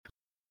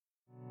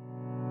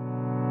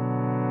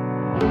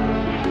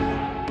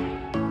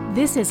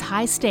This is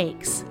High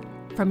Stakes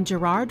from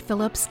Gerard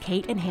Phillips,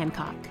 Cate and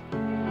Hancock.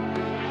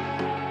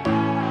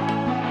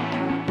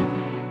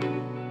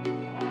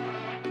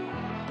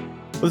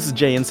 Well, this is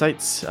Jay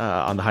Insights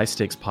on the High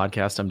Stakes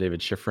podcast. I'm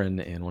David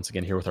Schifrin, and once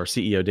again here with our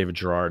CEO, David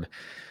Gerard.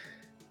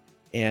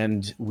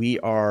 And we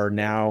are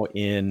now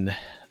in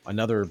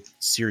another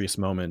serious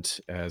moment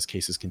as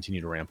cases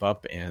continue to ramp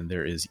up, and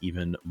there is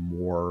even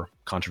more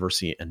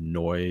controversy and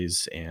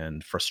noise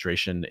and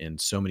frustration in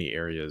so many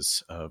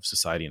areas of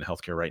society and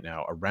healthcare right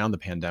now around the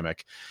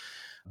pandemic.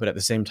 But at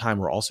the same time,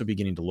 we're also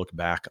beginning to look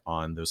back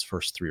on those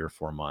first 3 or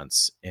 4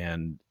 months.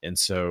 And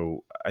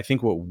so I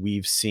think what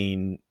we've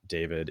seen,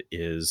 David,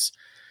 is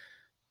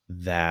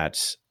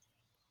that,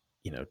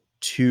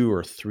 2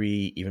 or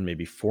 3, even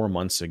maybe 4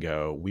 months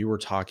ago, we were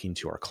talking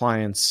to our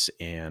clients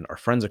and our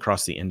friends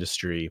across the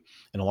industry.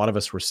 And a lot of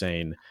us were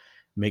saying,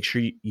 make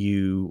sure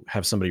you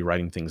have somebody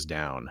writing things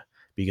down,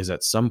 because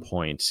at some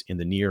point in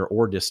the near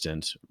or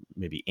distant,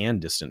 maybe and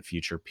distant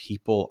future,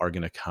 people are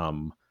going to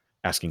come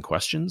asking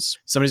questions.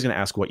 Somebody's going to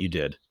ask what you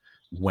did,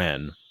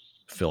 when,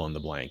 fill in the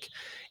blank.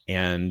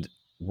 And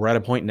we're at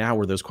a point now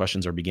where those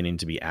questions are beginning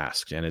to be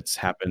asked, and it's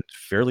happened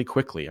fairly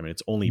quickly. I mean,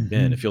 it's only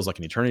been, it feels like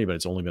an eternity, but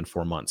it's only been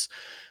 4 months.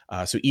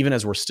 So even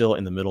as we're still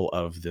in the middle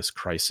of this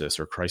crisis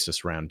or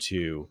crisis round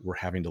 2, we're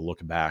having to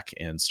look back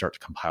and start to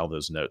compile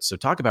those notes. So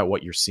talk about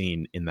what you're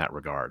seeing in that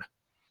regard.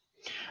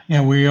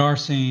 Yeah, we are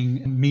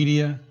seeing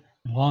media,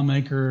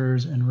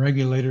 lawmakers and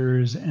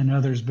regulators and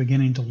others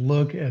beginning to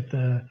look at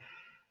the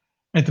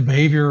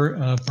behavior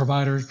of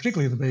providers,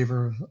 particularly the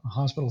behavior of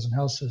hospitals and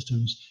health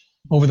systems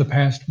over the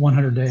past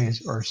 100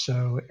 days or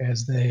so,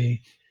 as they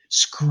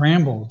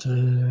scramble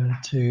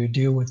to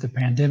deal with the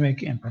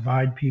pandemic and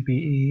provide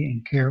PPE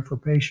and care for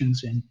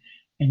patients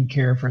and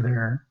care for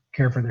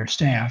their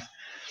staff.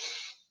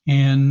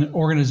 And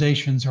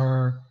organizations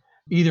are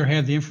either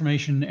have the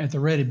information at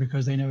the ready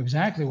because they know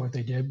exactly what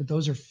they did, but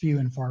those are few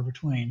and far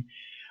between.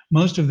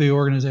 Most of the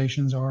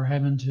organizations are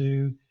having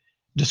to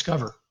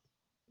discover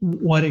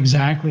what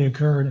exactly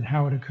occurred and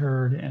how it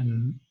occurred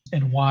and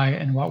why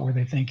and what were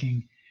they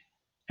thinking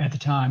at the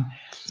time.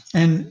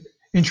 And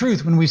in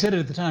truth, when we said it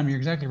at the time, you're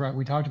exactly right.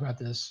 We talked about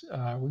this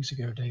weeks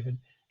ago, David.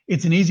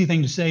 It's an easy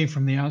thing to say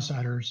from the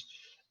outsider's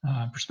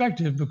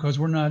perspective, because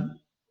we're not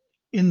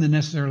in the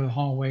necessarily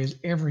hallways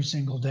every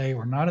single day.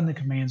 We're not in the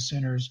command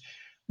centers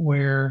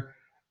where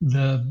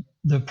the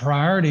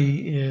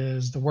priority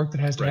is the work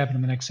that has to happen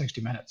in the next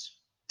 60 minutes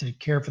to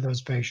care for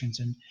those patients.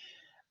 And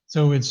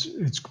so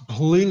it's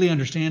completely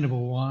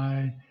understandable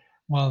why,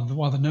 while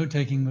the note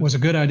taking was a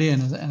good idea,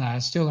 and I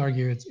still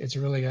argue it's a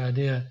really good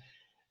idea,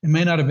 it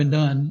may not have been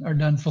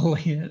done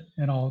fully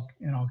in all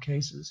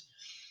cases.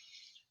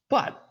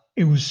 But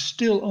it was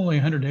still only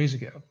 100 days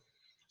ago.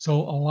 So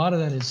a lot of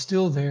that is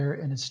still there,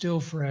 and it's still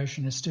fresh,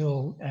 and it's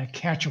still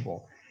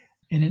catchable,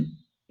 and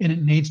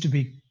it needs to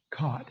be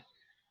caught.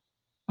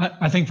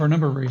 I think for a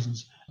number of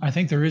reasons. I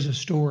think there is a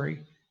story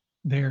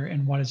there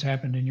in what has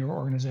happened in your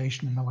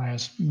organization in the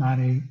last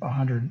 90,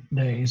 100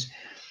 days,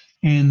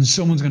 and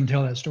someone's going to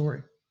tell that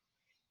story.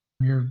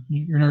 Your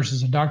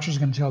nurses and doctors are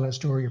going to tell that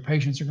story. Your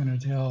patients are going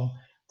to tell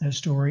that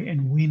story,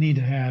 and we need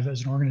to have,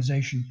 as an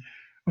organization,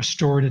 a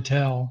story to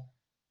tell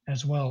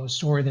as well, a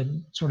story that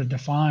sort of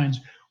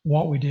defines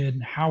what we did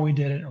and how we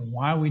did it and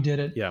why we did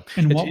it,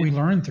 and what we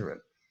learned through it.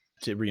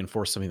 To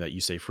reinforce something that you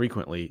say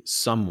frequently,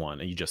 someone,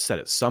 and you just said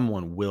it,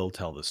 someone will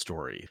tell the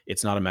story.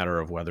 It's not a matter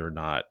of whether or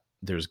not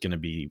there's going to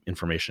be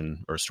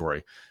information or a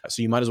story.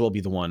 So you might as well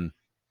be the one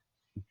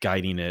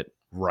guiding it,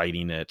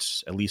 writing it,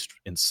 at least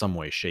in some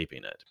way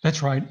shaping it.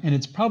 That's right. And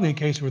it's probably a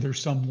case where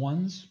there's some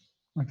ones,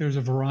 like there's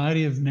a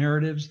variety of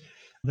narratives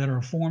that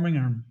are forming,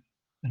 and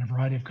a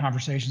variety of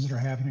conversations that are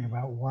happening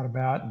about what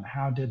about and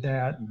how did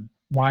that and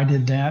why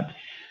did that.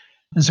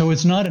 And so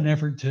it's not an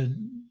effort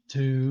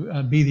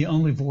to be the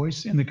only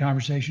voice in the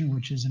conversation,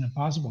 which is an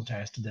impossible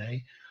task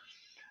today,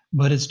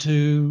 but it's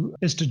to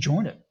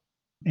join it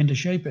and to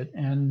shape it,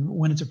 and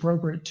when it's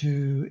appropriate,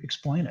 to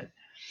explain it.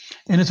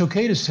 And it's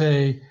okay to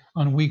say,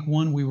 on week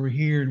 1 we were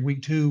here, and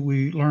week 2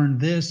 we learned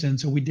this, and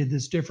so we did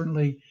this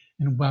differently,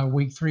 and by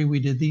week 3 we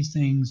did these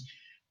things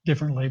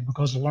differently,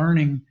 because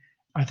learning,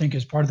 I think,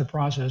 is part of the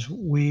process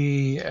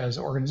we as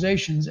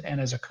organizations and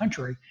as a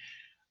country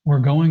we're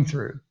going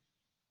through.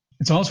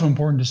 It's also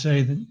important to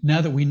say that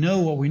now that we know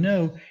what we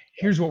know,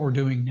 here's what we're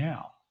doing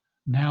now.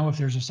 Now, if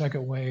there's a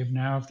second wave,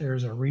 now if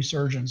there's a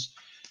resurgence,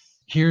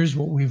 here's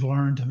what we've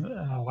learned to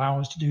allow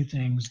us to do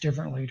things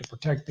differently, to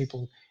protect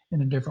people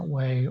in a different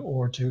way,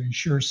 or to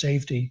ensure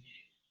safety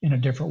in a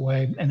different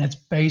way. And that's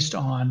based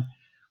on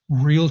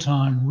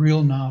real-time,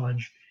 real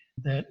knowledge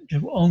that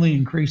will only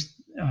increase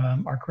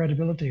our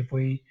credibility if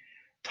we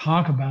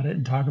talk about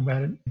it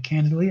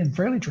candidly and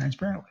fairly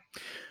transparently.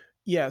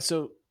 Yeah,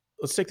 so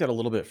let's take that a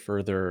little bit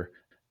further.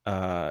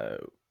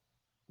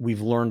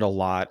 We've learned a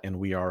lot, and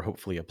we are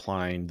hopefully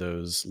applying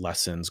those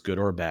lessons, good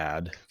or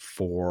bad,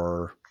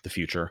 for the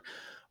future.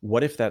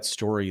 What if that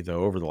story,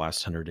 though, over the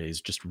last 100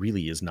 days just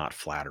really is not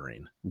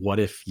flattering? What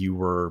if you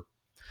were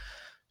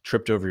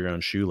tripped over your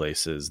own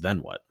shoelaces? Then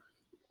what?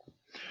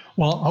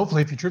 Well,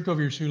 hopefully, if you tripped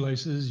over your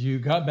shoelaces, you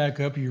got back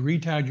up, you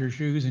retied your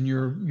shoes, and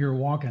you're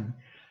walking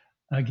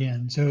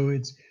again. So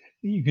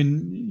you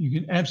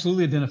can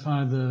absolutely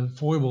identify the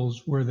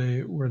foibles where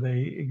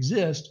they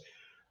exist,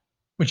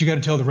 but you got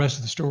to tell the rest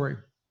of the story.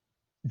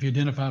 If you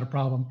identified a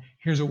problem,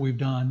 here's what we've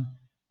done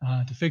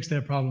to fix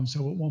that problem,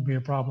 so it won't be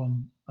a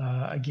problem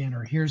again.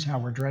 Or here's how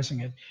we're addressing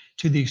it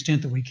to the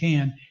extent that we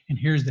can, and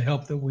here's the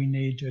help that we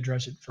need to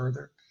address it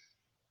further.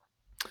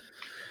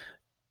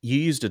 You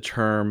used a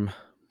term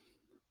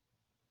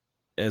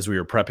as we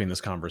were prepping this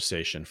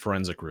conversation,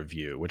 forensic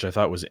review, which I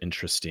thought was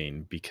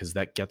interesting because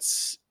that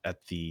gets at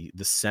the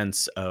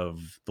sense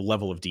of the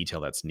level of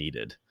detail that's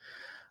needed.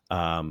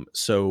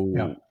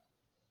 So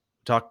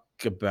talk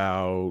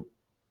about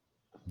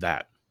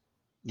that.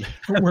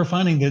 We're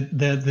finding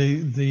that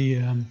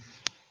the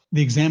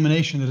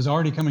examination that is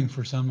already coming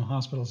for some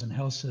hospitals and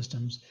health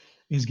systems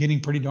is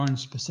getting pretty darn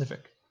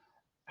specific.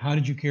 How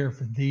did you care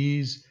for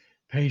these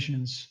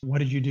patients? What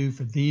did you do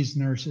for these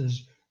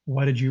nurses?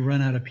 Why did you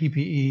run out of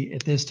PPE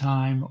at this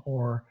time?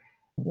 Or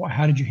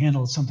how did you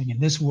handle something in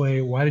this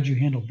way? Why did you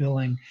handle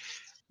billing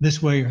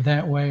this way or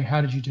that way? How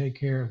did you take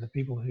care of the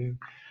people who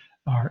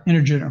are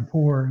indigent or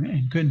poor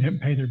and couldn't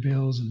pay their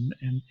bills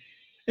and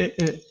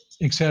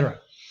et cetera?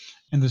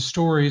 And the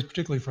stories,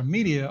 particularly from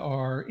media,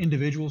 are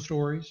individual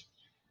stories,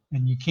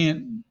 and you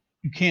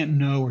can't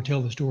know or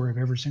tell the story of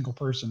every single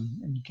person,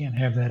 and you can't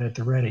have that at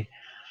the ready.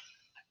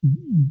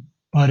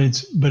 But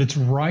it's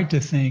right to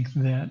think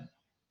that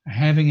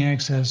having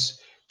access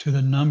to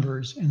the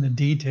numbers and the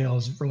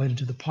details related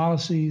to the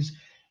policies,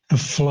 the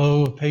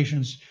flow of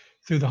patients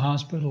through the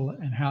hospital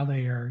and how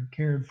they are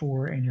cared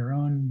for, and your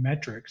own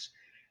metrics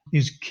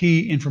is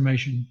key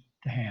information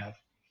to have.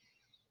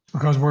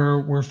 Because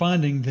we're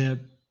finding that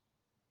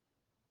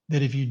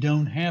if you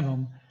don't have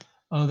them,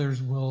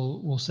 others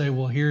will say,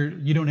 well, here,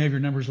 you don't have your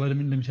numbers, let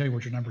me tell you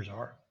what your numbers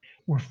are.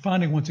 We're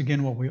finding, once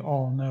again, what we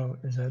all know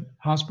is that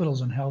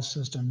hospitals and health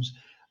systems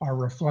are a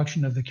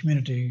reflection of the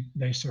community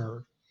they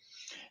serve.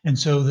 And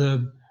so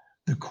the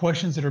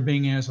questions that are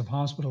being asked of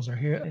hospitals or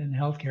here in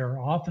healthcare are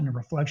often a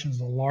reflection of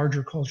the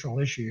larger cultural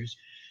issues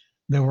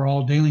that we're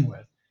all dealing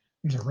with.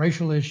 These are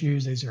racial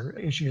issues. These are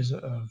issues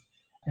of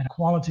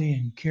inequality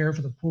and care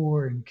for the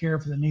poor and care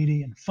for the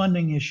needy and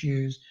funding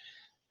issues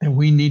that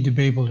we need to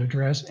be able to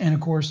address. And of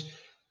course,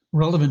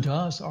 relevant to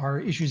us are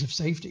issues of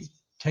safety,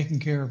 taking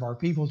care of our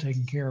people,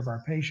 taking care of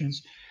our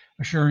patients,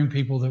 assuring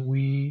people that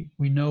we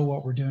know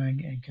what we're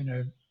doing and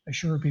can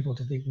assure people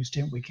to the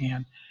extent we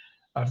can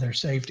of their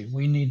safety.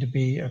 We need to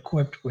be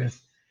equipped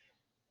with,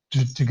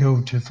 to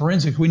go to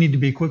forensics, we need to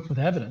be equipped with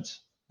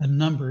evidence, the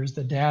numbers,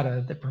 the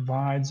data that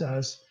provides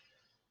us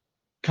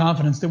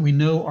confidence that we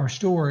know our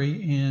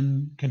story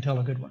and can tell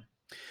a good one.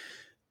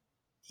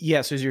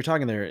 Yeah. So as you're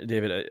talking there,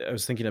 David, I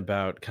was thinking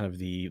about kind of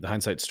the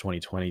hindsight's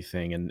 2020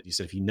 thing. And you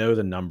said, if you know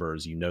the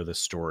numbers, you know the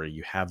story,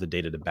 you have the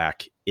data to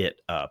back it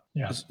up.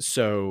 Yeah.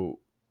 So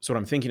what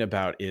I'm thinking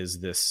about is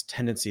this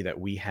tendency that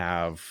we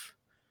have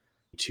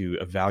to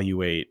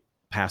evaluate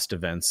past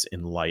events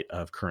in light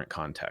of current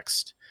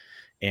context.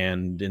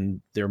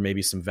 And there may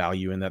be some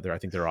value in that. I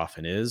think there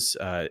often is.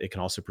 It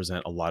can also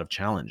present a lot of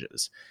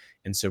challenges.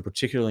 And so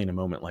particularly in a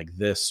moment like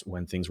this,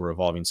 when things were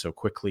evolving so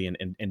quickly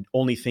and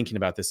only thinking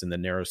about this in the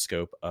narrow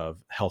scope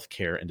of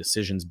healthcare and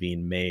decisions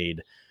being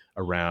made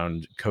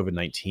around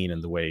COVID-19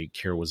 and the way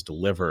care was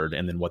delivered,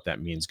 and then what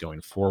that means going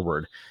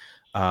forward,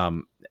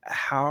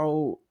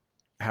 how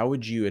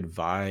would you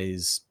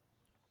advise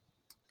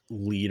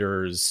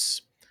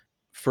leaders,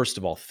 first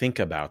of all, think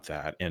about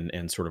that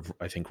and sort of,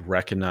 I think,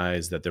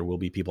 recognize that there will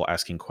be people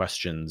asking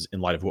questions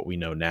in light of what we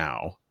know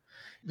now?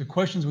 The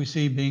questions we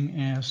see being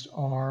asked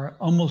are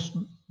almost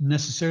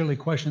necessarily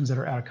questions that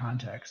are out of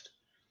context.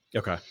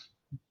 Okay.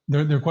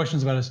 They're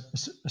questions about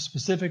a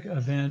specific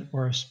event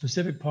or a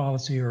specific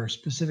policy or a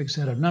specific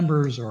set of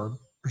numbers or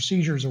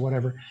procedures or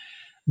whatever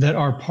that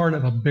are part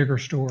of a bigger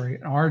story.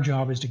 And our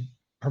job is to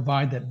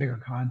provide that bigger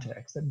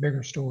context, that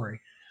bigger story.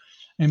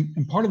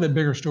 And part of that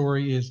bigger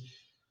story is,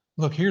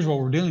 look, here's what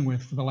we're dealing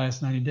with for the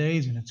last 90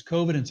 days, and it's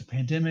COVID, and it's a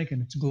pandemic,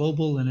 and it's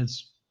global, and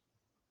it's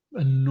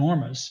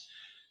enormous.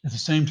 At the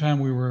same time,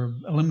 we were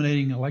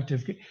eliminating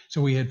elective.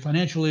 So we had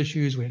financial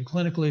issues, we had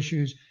clinical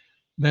issues.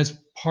 That's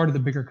part of the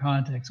bigger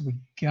context we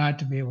got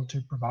to be able to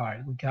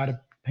provide. We got to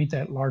paint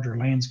that larger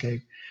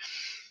landscape.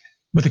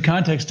 But the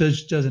context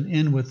doesn't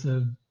end with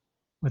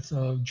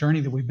the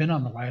journey that we've been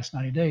on the last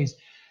 90 days.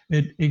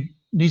 It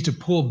needs to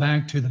pull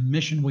back to the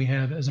mission we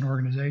have as an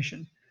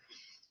organization.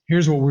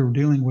 Here's what we were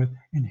dealing with,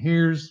 and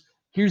here's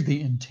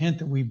the intent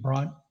that we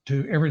brought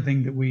to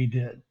everything that we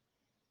did.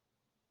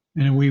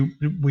 And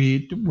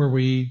were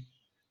we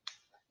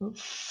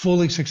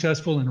fully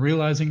successful in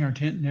realizing our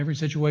intent in every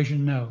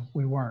situation? No,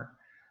 we weren't.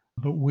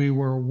 But we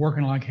were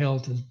working like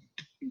hell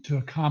to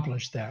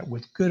accomplish that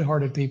with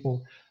good-hearted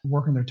people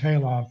working their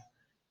tail off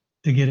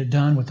to get it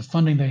done with the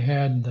funding they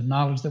had and the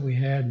knowledge that we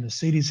had and the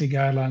CDC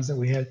guidelines that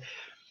we had.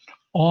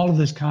 All of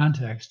this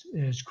context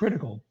is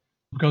critical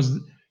because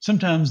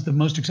sometimes the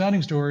most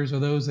exciting stories are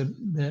those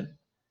that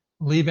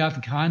leave out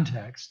the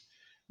context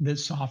that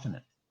soften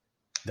it.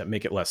 that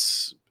make it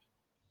less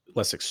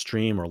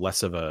extreme or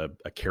less of a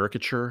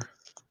caricature.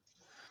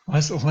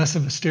 Less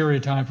of a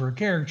stereotype or a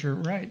caricature,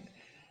 right?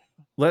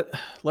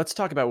 Let's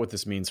talk about what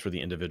this means for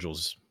the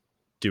individuals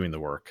doing the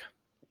work.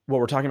 What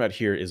we're talking about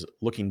here is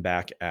looking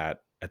back at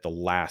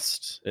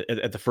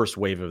the first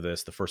wave of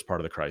this, the first part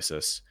of the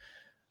crisis,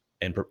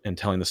 and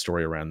telling the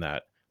story around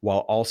that, while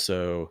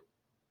also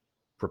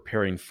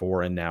preparing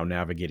for and now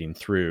navigating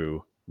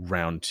through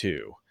round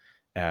 2,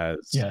 as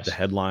the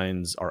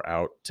headlines are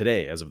out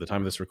today, as of the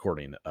time of this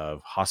recording,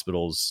 of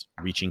hospitals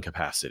reaching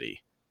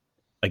capacity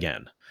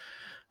again,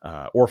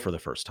 or for the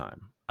first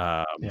time.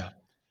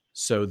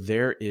 So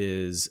there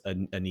is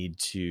a need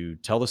to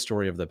tell the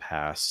story of the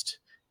past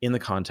in the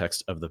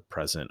context of the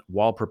present,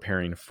 while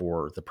preparing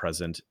for the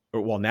present,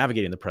 or while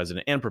navigating the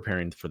present and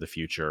preparing for the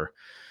future.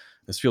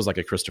 This feels like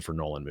a Christopher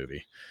Nolan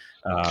movie.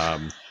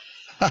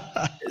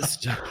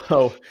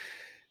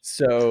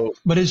 So,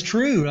 but it's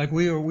true. Like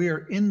we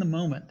are in the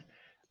moment.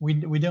 We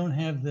don't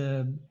have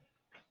the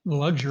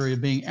luxury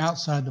of being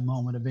outside the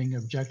moment, of being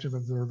objective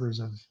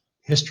observers of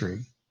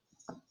history.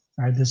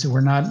 Right?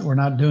 We're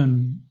not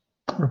doing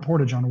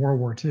reportage on World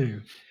War II.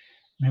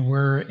 I mean,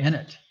 we're in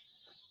it.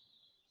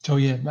 So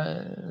yeah,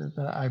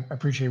 I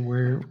appreciate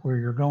where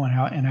you're going,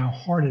 how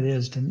hard it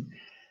is to.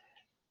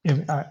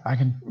 If I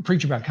can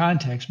preach about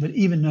context, but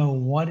even know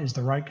what is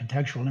the right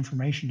contextual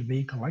information to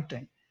be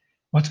collecting.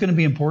 What's going to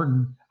be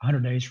important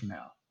 100 days from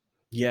now?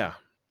 Yeah.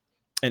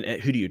 And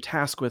who do you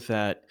task with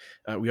that?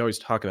 We always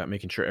talk about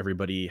making sure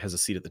everybody has a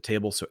seat at the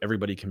table so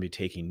everybody can be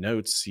taking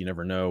notes. You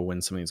never know when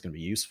something's going to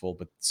be useful,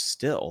 but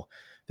still,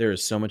 there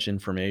is so much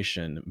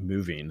information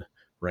moving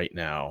right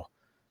now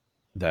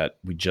that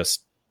we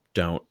just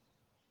don't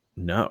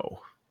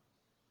know.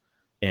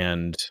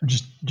 And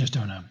just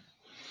don't know.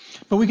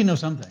 But we can know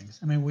some things.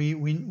 I mean, we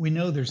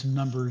know there's some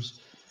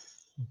numbers,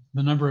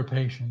 the number of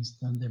patients,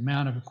 the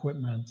amount of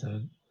equipment,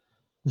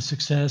 the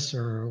success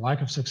or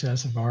lack of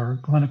success of our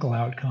clinical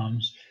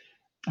outcomes,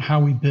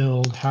 how we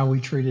build, how we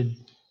treated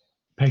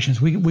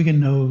patients. We can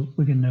know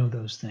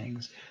those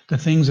things. The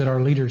things that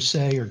our leaders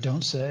say or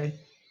don't say,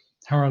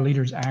 how our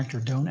leaders act or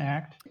don't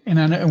act.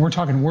 And we're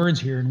talking words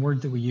here, and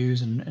words that we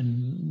use,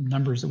 and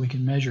numbers that we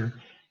can measure,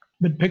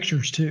 but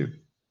pictures too,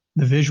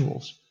 the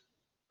visuals.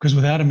 Because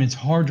without them, it's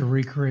hard to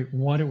recreate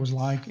what it was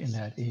like in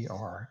that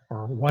ER,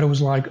 or what it was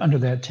like under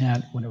that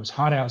tent when it was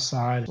hot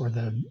outside, or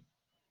the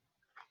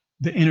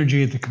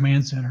energy at the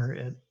command center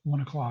at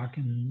 1 o'clock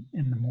in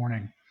the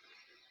morning.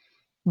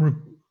 We're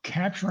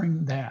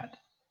capturing that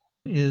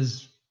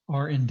is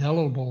our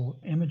indelible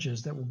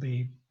images that will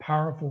be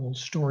powerful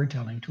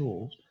storytelling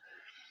tools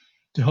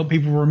to help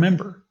people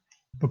remember,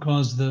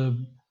 because the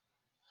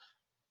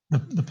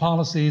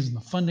policies and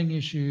the funding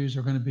issues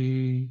are going to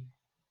be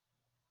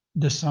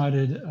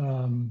decided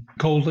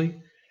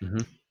coldly,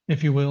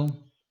 if you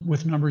will,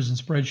 with numbers and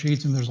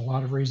spreadsheets, and there's a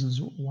lot of reasons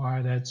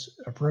why that's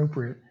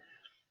appropriate.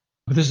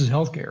 But this is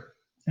healthcare,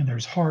 and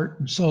there's heart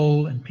and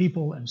soul and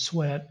people and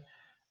sweat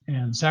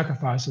and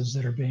sacrifices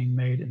that are being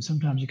made, and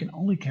sometimes you can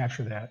only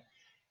capture that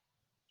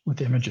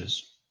with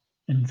images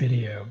and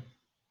video.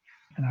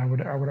 And I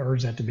would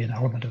urge that to be an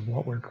element of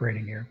what we're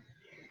creating here.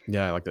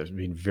 Yeah, I like that,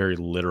 being very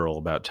literal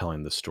about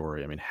telling the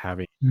story. I mean,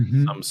 having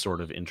some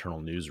sort of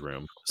internal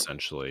newsroom,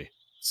 essentially,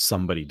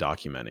 somebody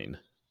documenting.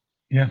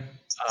 Yeah.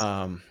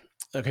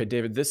 Okay,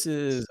 David, I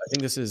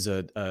think this is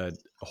a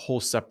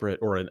whole separate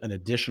or an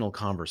additional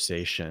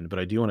conversation, but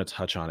I do want to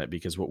touch on it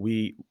because what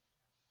we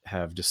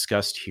have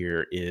discussed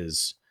here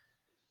is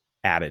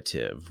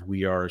additive.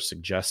 We are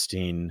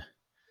suggesting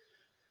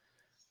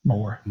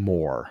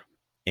more,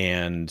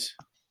 and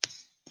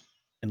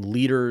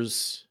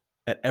leaders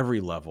at every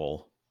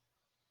level,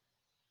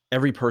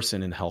 every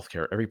person in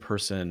healthcare, every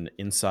person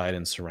inside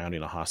and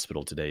surrounding a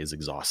hospital today is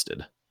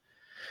exhausted.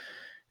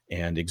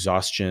 And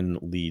exhaustion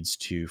leads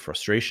to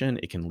frustration.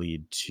 It can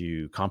lead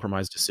to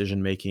compromised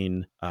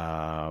decision-making.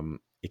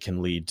 It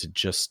can lead to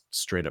just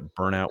straight up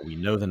burnout. We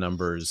know the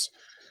numbers.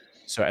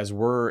 So as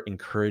we're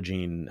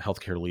encouraging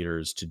healthcare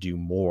leaders to do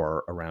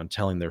more around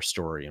telling their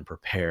story and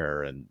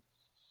prepare and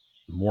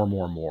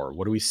more,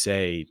 what do we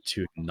say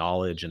to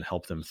acknowledge and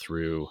help them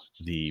through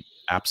the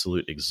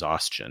absolute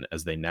exhaustion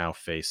as they now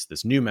face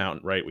this new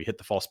mountain, right? We hit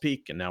the false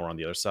peak and now we're on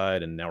the other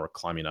side, and now we're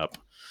climbing up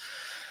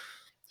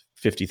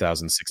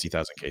 50,000,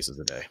 60,000 cases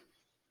a day.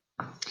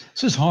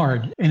 This is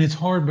hard. And it's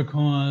hard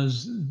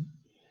because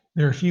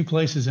there are a few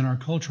places in our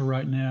culture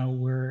right now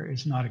where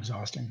it's not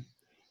exhausting.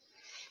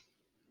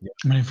 Yeah.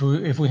 I mean,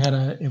 if we had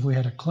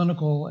a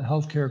clinical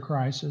healthcare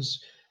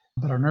crisis,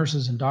 but our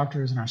nurses and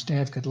doctors and our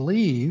staff could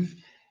leave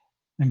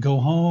and go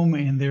home,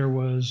 and there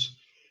was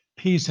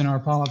peace in our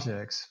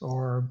politics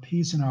or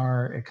peace in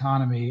our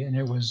economy, and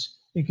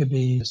it could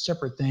be a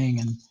separate thing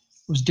and it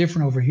was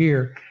different over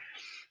here,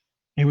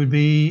 it would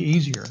be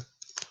easier,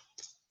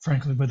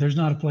 frankly. But there's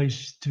not a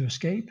place to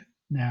escape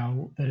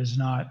now that is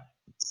not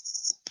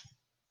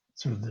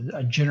sort of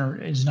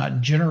is not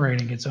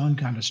generating its own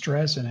kind of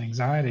stress and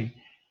anxiety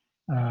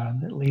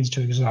that leads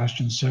to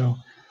exhaustion. So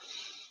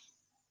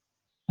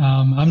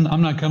I'm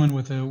not coming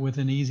with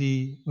an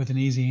easy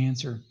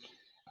answer.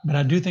 But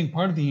I do think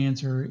part of the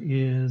answer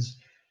is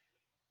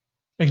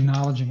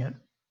acknowledging it,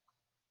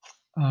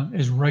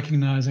 is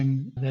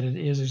recognizing that it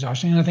is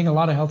exhausting. And I think a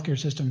lot of healthcare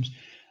systems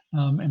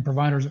and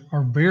providers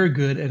are very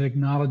good at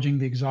acknowledging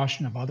the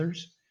exhaustion of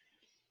others.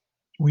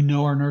 We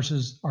know our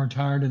nurses are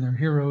tired and they're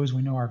heroes.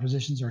 We know our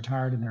physicians are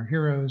tired and they're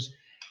heroes,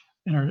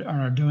 and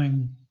are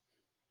doing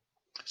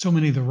so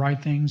many of the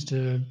right things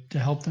to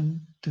help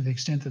them to the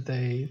extent that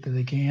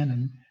they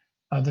can.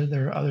 And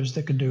there are others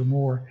that could do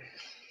more.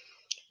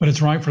 But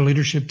it's right for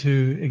leadership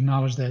to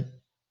acknowledge that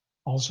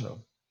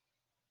also,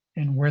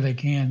 and where they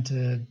can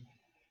to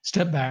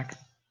step back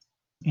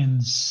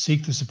and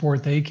seek the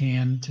support they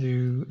can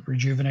to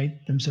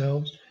rejuvenate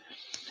themselves.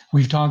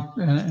 We've talked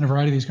in a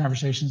variety of these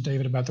conversations,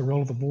 David, about the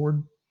role of the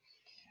board.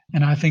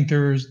 And I think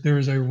there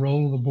is a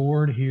role of the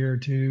board here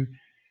to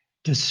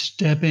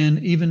step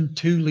in even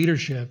to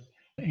leadership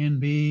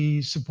and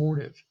be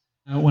supportive.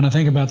 When I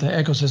think about the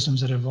ecosystems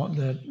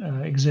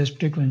that exist,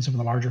 particularly in some of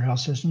the larger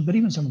health systems, but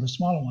even some of the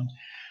smaller ones,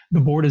 the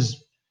board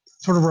is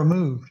sort of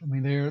removed. I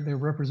mean, they're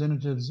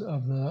representatives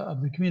of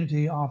the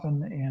community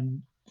often,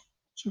 and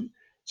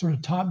sort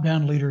of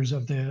top-down leaders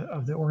of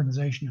the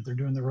organization if they're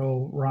doing the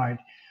role right.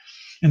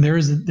 And there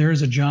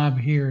is a job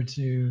here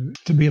to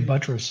be a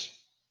buttress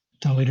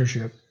to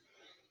leadership.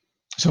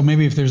 So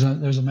maybe if there's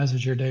a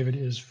message here, David,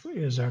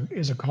 is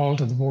a call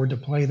to the board to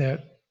play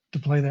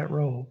that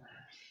role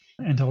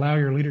and to allow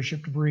your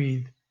leadership to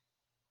breathe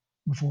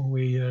before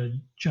we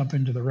jump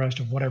into the rest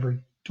of whatever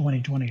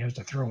 2020 has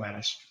to throw at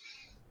us.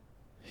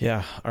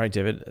 Yeah. All right,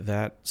 David,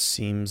 that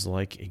seems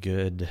like a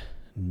good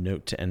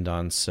note to end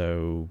on.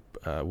 So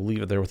we'll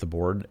leave it there with the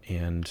board,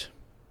 and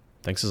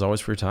thanks as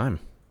always for your time.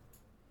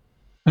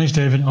 Thanks,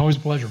 David. Always a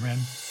pleasure, man.